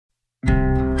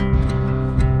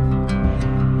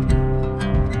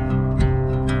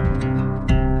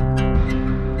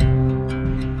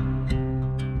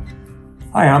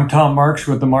Hi, I'm Tom Marks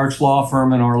with the Marks Law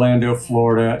Firm in Orlando,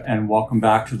 Florida, and welcome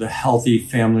back to the Healthy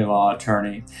Family Law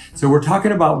Attorney. So we're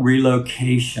talking about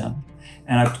relocation,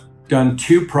 and I've done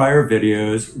two prior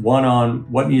videos, one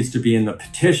on what needs to be in the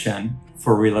petition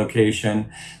for relocation,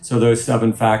 so those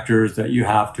 7 factors that you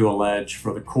have to allege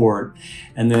for the court.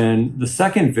 And then the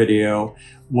second video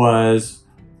was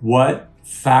what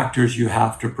factors you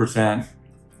have to present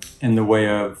in the way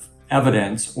of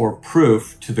evidence or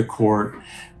proof to the court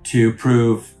to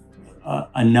prove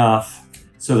enough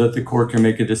so that the court can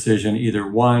make a decision, either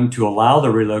one, to allow the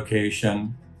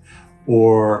relocation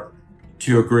or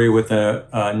to agree with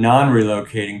a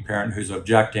non-relocating parent who's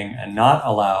objecting and not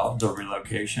allow the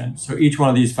relocation. So each one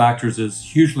of these factors is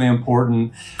hugely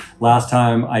important. Last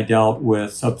time I dealt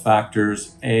with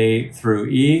subfactors A through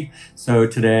E. So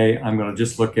today I'm going to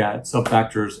just look at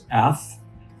subfactors F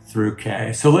through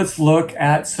K. So let's look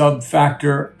at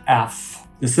subfactor F.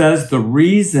 It says the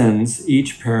reasons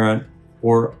each parent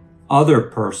or other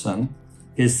person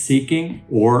is seeking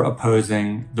or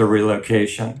opposing the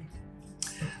relocation.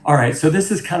 All right, so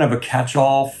this is kind of a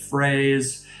catch-all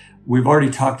phrase. We've already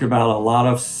talked about a lot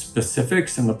of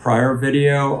specifics in the prior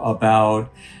video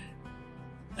about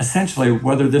essentially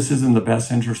whether this is in the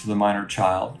best interest of the minor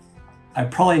child. I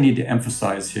probably need to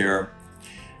emphasize here,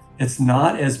 it's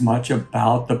not as much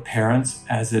about the parents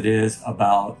as it is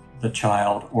about the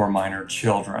child or minor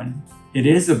children. It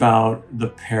is about the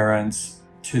parents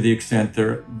to the extent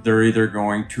they're either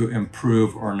going to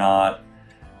improve or not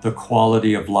the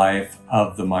quality of life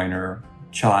of the minor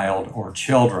child or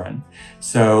children.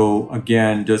 So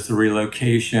again, does the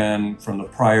relocation from the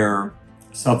prior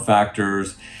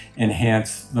subfactors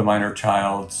enhance the minor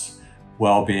child's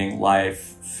well-being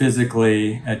life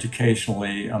physically,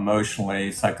 educationally,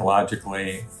 emotionally,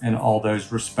 psychologically, in all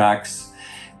those respects?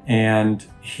 And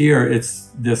here it's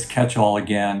this catch-all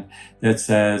again that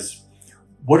says,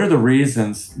 what are the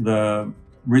reasons the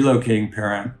relocating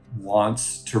parent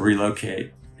wants to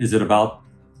relocate? Is it about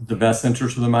the best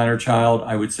interest of the minor child?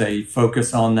 I would say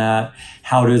focus on that.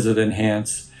 How does it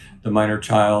enhance the minor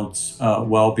child's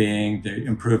well-being, to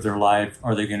improve their life?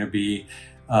 Are they going to be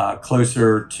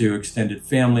closer to extended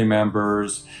family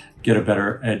members, get a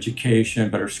better education,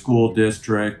 better school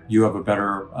district? You have a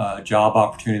better job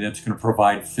opportunity that's going to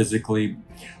provide physically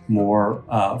more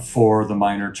for the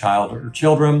minor child or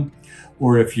children.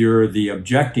 Or if you're the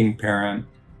objecting parent,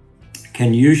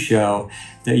 can you show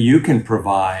that you can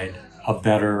provide a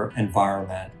better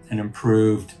environment, an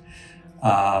improved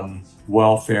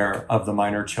welfare of the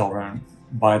minor children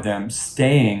by them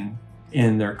staying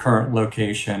in their current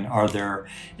location? Are there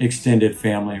extended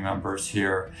family members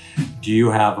here? Do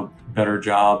you have a better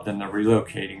job than the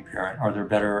relocating parent? Are there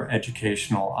better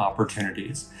educational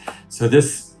opportunities? So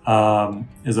this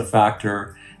is a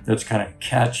factor that's kind of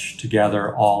catch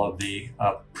together all of the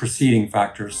preceding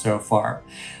factors so far.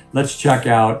 Let's check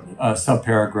out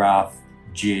subparagraph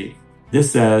G.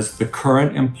 This says the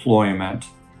current employment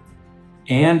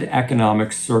and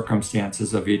economic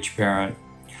circumstances of each parent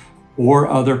or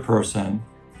other person,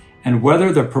 and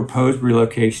whether the proposed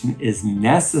relocation is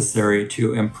necessary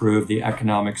to improve the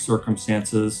economic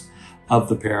circumstances of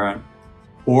the parent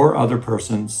or other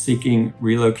person seeking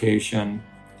relocation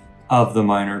of the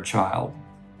minor child.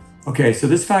 Okay, so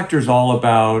this factor is all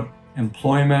about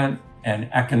employment and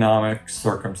economic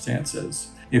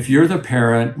circumstances. If you're the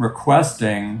parent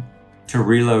requesting to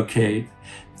relocate,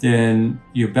 then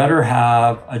you better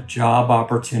have a job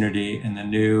opportunity in the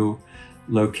new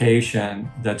location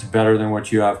that's better than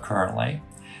what you have currently,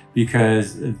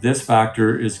 because this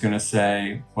factor is going to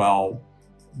say, well,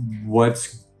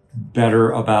 what's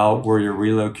better about where you're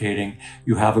relocating?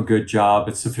 You have a good job.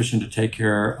 It's sufficient to take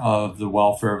care of the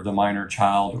welfare of the minor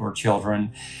child or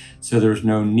children, so there's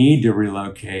no need to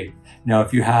relocate. Now,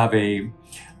 if you have a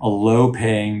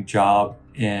low-paying job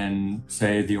in,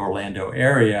 say, the Orlando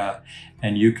area,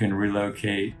 and you can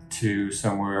relocate to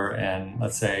somewhere in,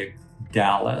 let's say,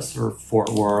 Dallas or Fort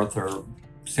Worth or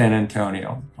San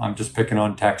Antonio. I'm just picking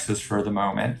on Texas for the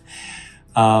moment.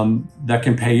 That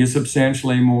can pay you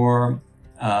substantially more,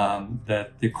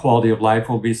 that the quality of life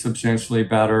will be substantially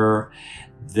better,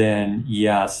 then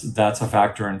yes, that's a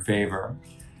factor in favor.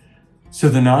 So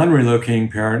the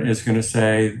non-relocating parent is going to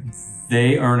say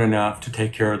they earn enough to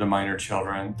take care of the minor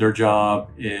children. Their job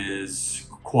is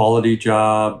a quality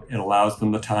job. It allows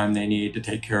them the time they need to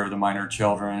take care of the minor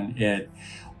children. It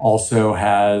also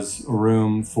has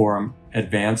room for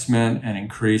advancement and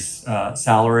increased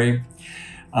salary.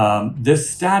 This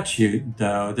statute,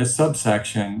 though, this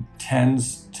subsection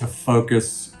tends to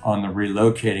focus on the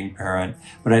relocating parent,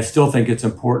 but I still think it's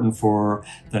important for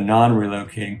the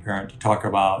non-relocating parent to talk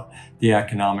about the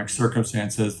economic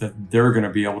circumstances that they're going to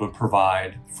be able to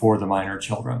provide for the minor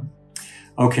children.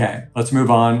 Okay, let's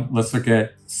move on. Let's look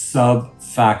at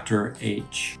sub-factor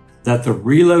H. That the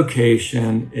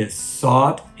relocation is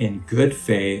sought in good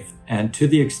faith and to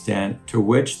the extent to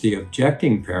which the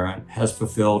objecting parent has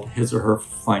fulfilled his or her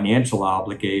financial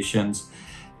obligations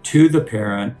to the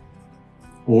parent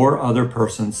or other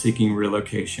person seeking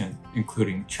relocation,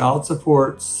 including child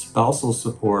support, spousal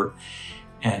support,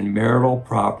 and marital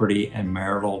property and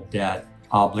marital debt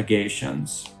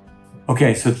obligations.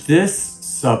 Okay, so this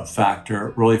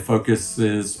sub-factor really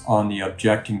focuses on the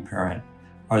objecting parent.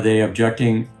 Are they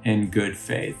objecting in good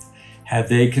faith? Have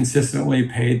they consistently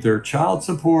paid their child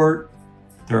support,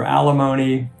 their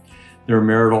alimony, their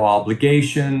marital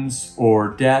obligations or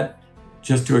debt?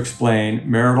 Just to explain,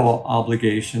 marital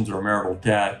obligations or marital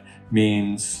debt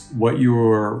means what you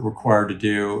are required to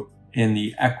do in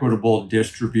the equitable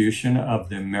distribution of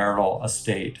the marital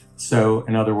estate. So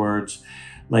in other words,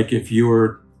 like if you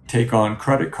were take on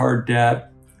credit card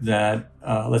debt that,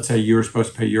 let's say you were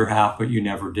supposed to pay your half, but you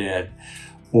never did,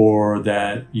 or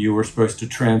that you were supposed to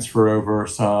transfer over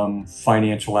some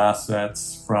financial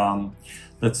assets from,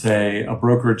 let's say, a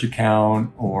brokerage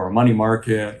account or a money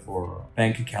market or a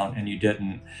bank account and you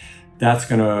didn't, that's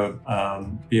going to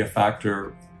be a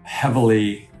factor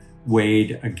heavily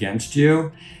weighed against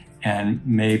you and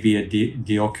may be a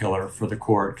deal killer for the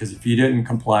court. Because if you didn't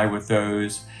comply with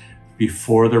those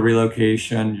before the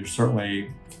relocation, you're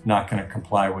certainly not going to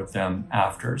comply with them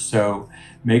after. So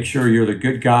make sure you're the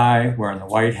good guy wearing the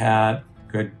white hat,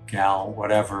 good gal,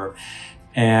 whatever,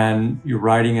 and you're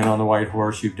riding in on the white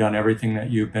horse. You've done everything that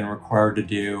you've been required to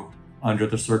do under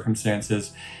the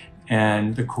circumstances.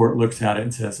 And the court looks at it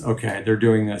and says, okay, they're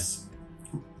doing this,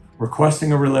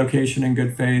 requesting a relocation in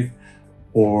good faith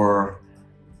or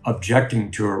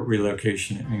objecting to a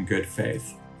relocation in good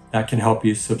faith. That can help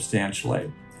you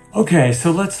substantially. Okay,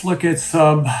 so let's look at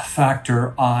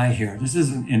sub-factor I here. This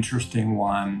is an interesting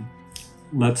one.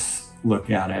 Let's look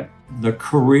at it. The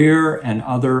career and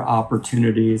other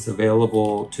opportunities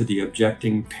available to the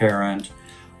objecting parent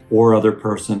or other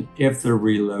person if the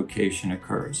relocation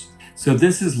occurs. So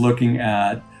this is looking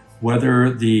at whether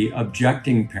the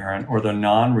objecting parent or the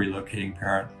non-relocating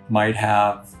parent might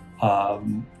have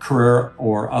career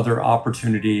or other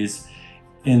opportunities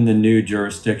in the new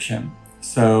jurisdiction.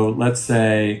 So let's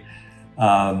say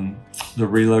the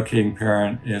relocating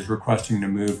parent is requesting to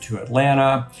move to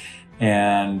Atlanta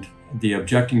and the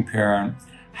objecting parent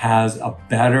has a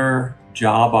better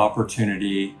job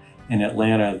opportunity in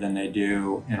Atlanta than they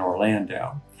do in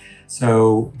Orlando.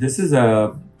 So this is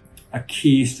a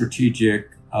key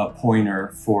strategic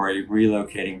pointer for a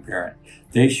relocating parent.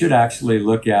 They should actually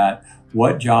look at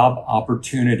what job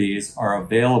opportunities are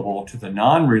available to the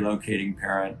non-relocating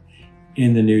parent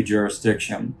in the new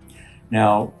jurisdiction.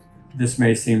 Now, this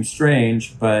may seem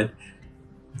strange, but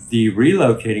the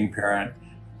relocating parent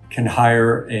can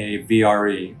hire a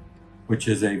VRE, which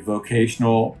is a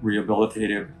vocational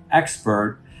rehabilitative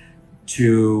expert,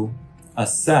 to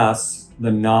assess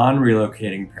the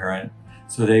non-relocating parent.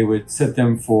 So they would sit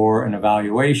them for an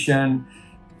evaluation,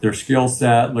 their skill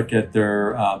set, look at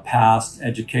their past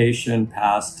education,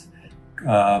 past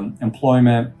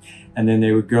employment, and then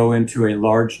they would go into a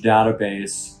large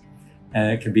database, and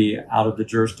it could be out of the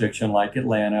jurisdiction like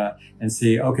Atlanta, and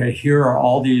see, okay, here are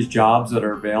all these jobs that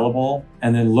are available,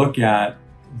 and then look at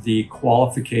the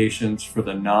qualifications for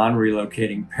the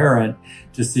non-relocating parent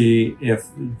to see if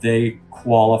they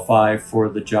qualify for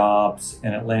the jobs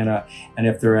in Atlanta, and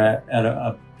if they're at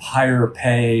a higher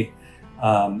pay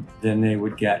than they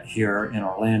would get here in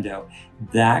Orlando.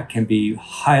 That can be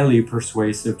highly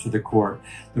persuasive to the court.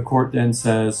 The court then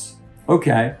says,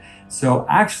 okay, so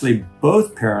actually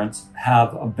both parents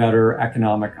have a better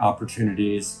economic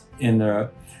opportunities in the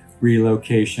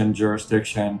relocation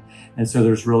jurisdiction. And so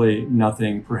there's really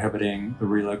nothing prohibiting the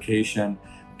relocation,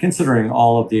 considering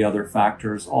all of the other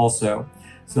factors also.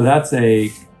 So that's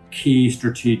a key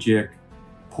strategic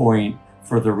point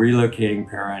for the relocating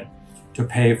parent to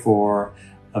pay for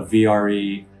a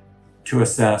VRE to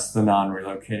assess the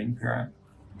non-relocating parent.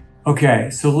 Okay,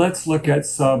 so let's look at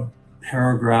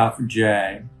subparagraph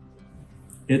J.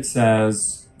 It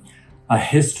says, a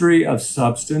history of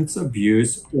substance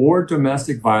abuse or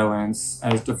domestic violence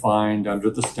as defined under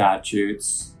the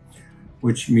statutes,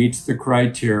 which meets the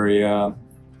criteria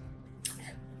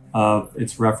of,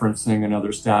 it's referencing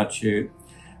another statute,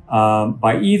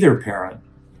 by either parent,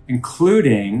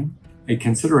 including a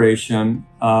consideration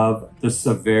of the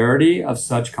severity of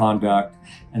such conduct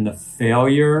and the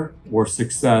failure or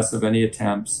success of any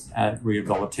attempts at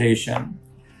rehabilitation.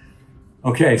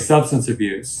 Okay, substance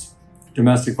abuse,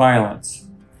 domestic violence.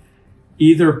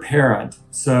 Either parent,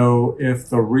 so if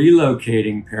the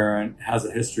relocating parent has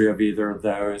a history of either of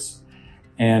those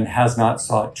and has not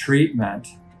sought treatment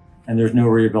and there's no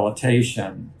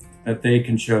rehabilitation that they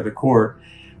can show the court,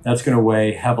 that's going to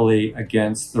weigh heavily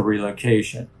against the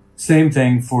relocation. Same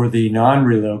thing for the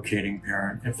non-relocating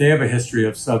parent. If they have a history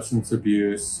of substance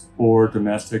abuse or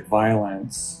domestic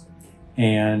violence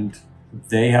and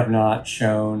they have not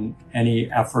shown any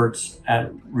efforts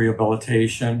at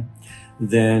rehabilitation,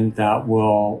 then that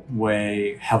will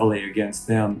weigh heavily against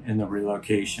them in the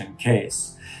relocation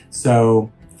case.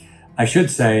 So I should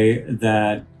say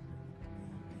that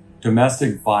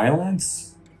domestic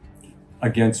violence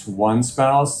against one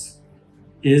spouse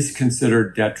is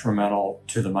considered detrimental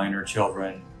to the minor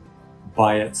children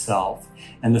by itself.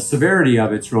 And the severity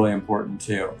of it's really important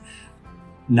too.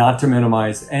 Not to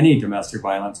minimize any domestic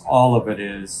violence, all of it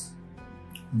is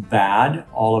bad,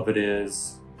 all of it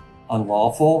is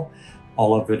unlawful,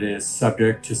 all of it is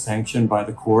subject to sanction by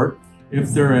the court. If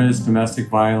there is domestic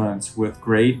violence with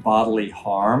great bodily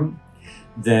harm,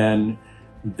 then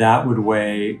that would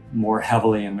weigh more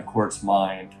heavily in the court's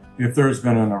mind. If there's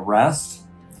been an arrest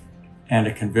and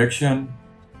a conviction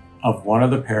of one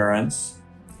of the parents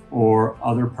or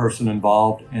other person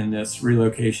involved in this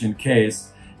relocation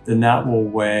case, then that will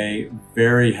weigh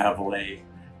very heavily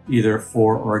either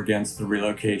for or against the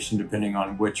relocation, depending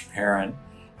on which parent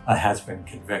has been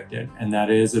convicted. And that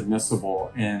is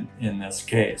admissible in this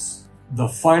case. The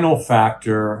final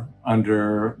factor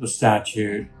under the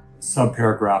statute,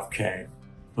 subparagraph K,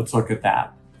 let's look at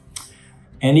that.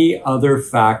 Any other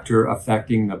factor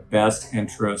affecting the best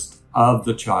interest of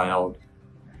the child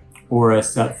or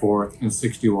as set forth in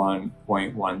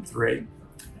 61.13.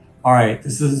 All right,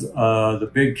 this is the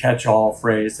big catch-all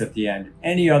phrase at the end.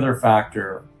 Any other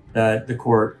factor that the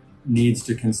court needs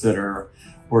to consider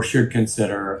or should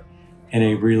consider in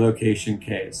a relocation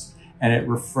case. And it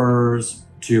refers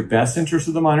to best interest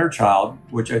of the minor child,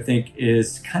 which I think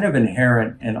is kind of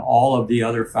inherent in all of the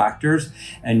other factors.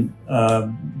 And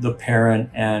the parent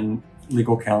and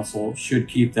legal counsel should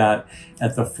keep that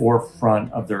at the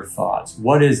forefront of their thoughts.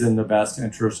 What is in the best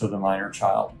interest of the minor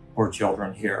child or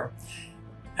children here?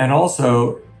 And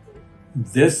also,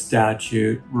 this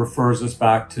statute refers us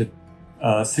back to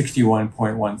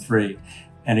 61.13.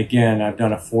 And again, I've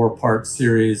done a 4-part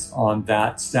series on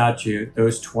that statute,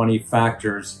 those 20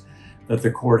 factors that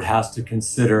the court has to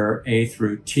consider A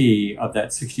through T of that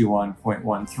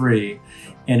 61.13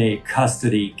 in a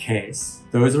custody case.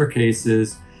 Those are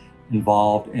cases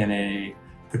involved in a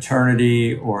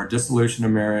paternity or dissolution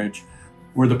of marriage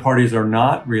where the parties are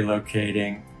not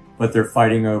relocating, but they're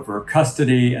fighting over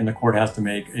custody, and the court has to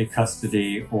make a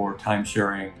custody or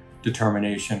time-sharing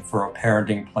determination for a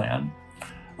parenting plan.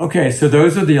 Okay, so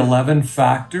those are the 11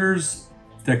 factors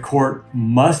the court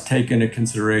must take into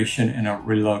consideration in a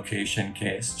relocation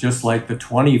case, just like the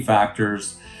 20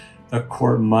 factors the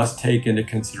court must take into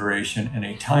consideration in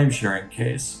a time-sharing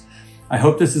case. I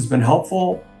hope this has been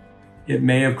helpful. It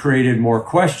may have created more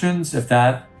questions. If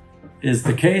that is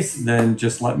the case, then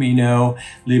just let me know.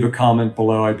 Leave a comment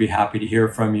below. I'd be happy to hear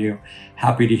from you.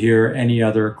 Happy to hear any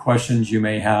other questions you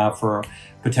may have for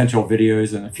potential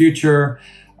videos in the future.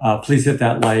 Please hit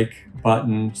that like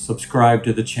button, subscribe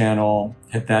to the channel,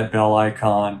 hit that bell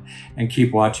icon, and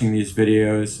keep watching these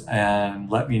videos and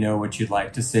let me know what you'd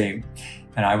like to see.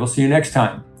 And I will see you next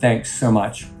time. Thanks so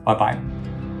much. Bye-bye.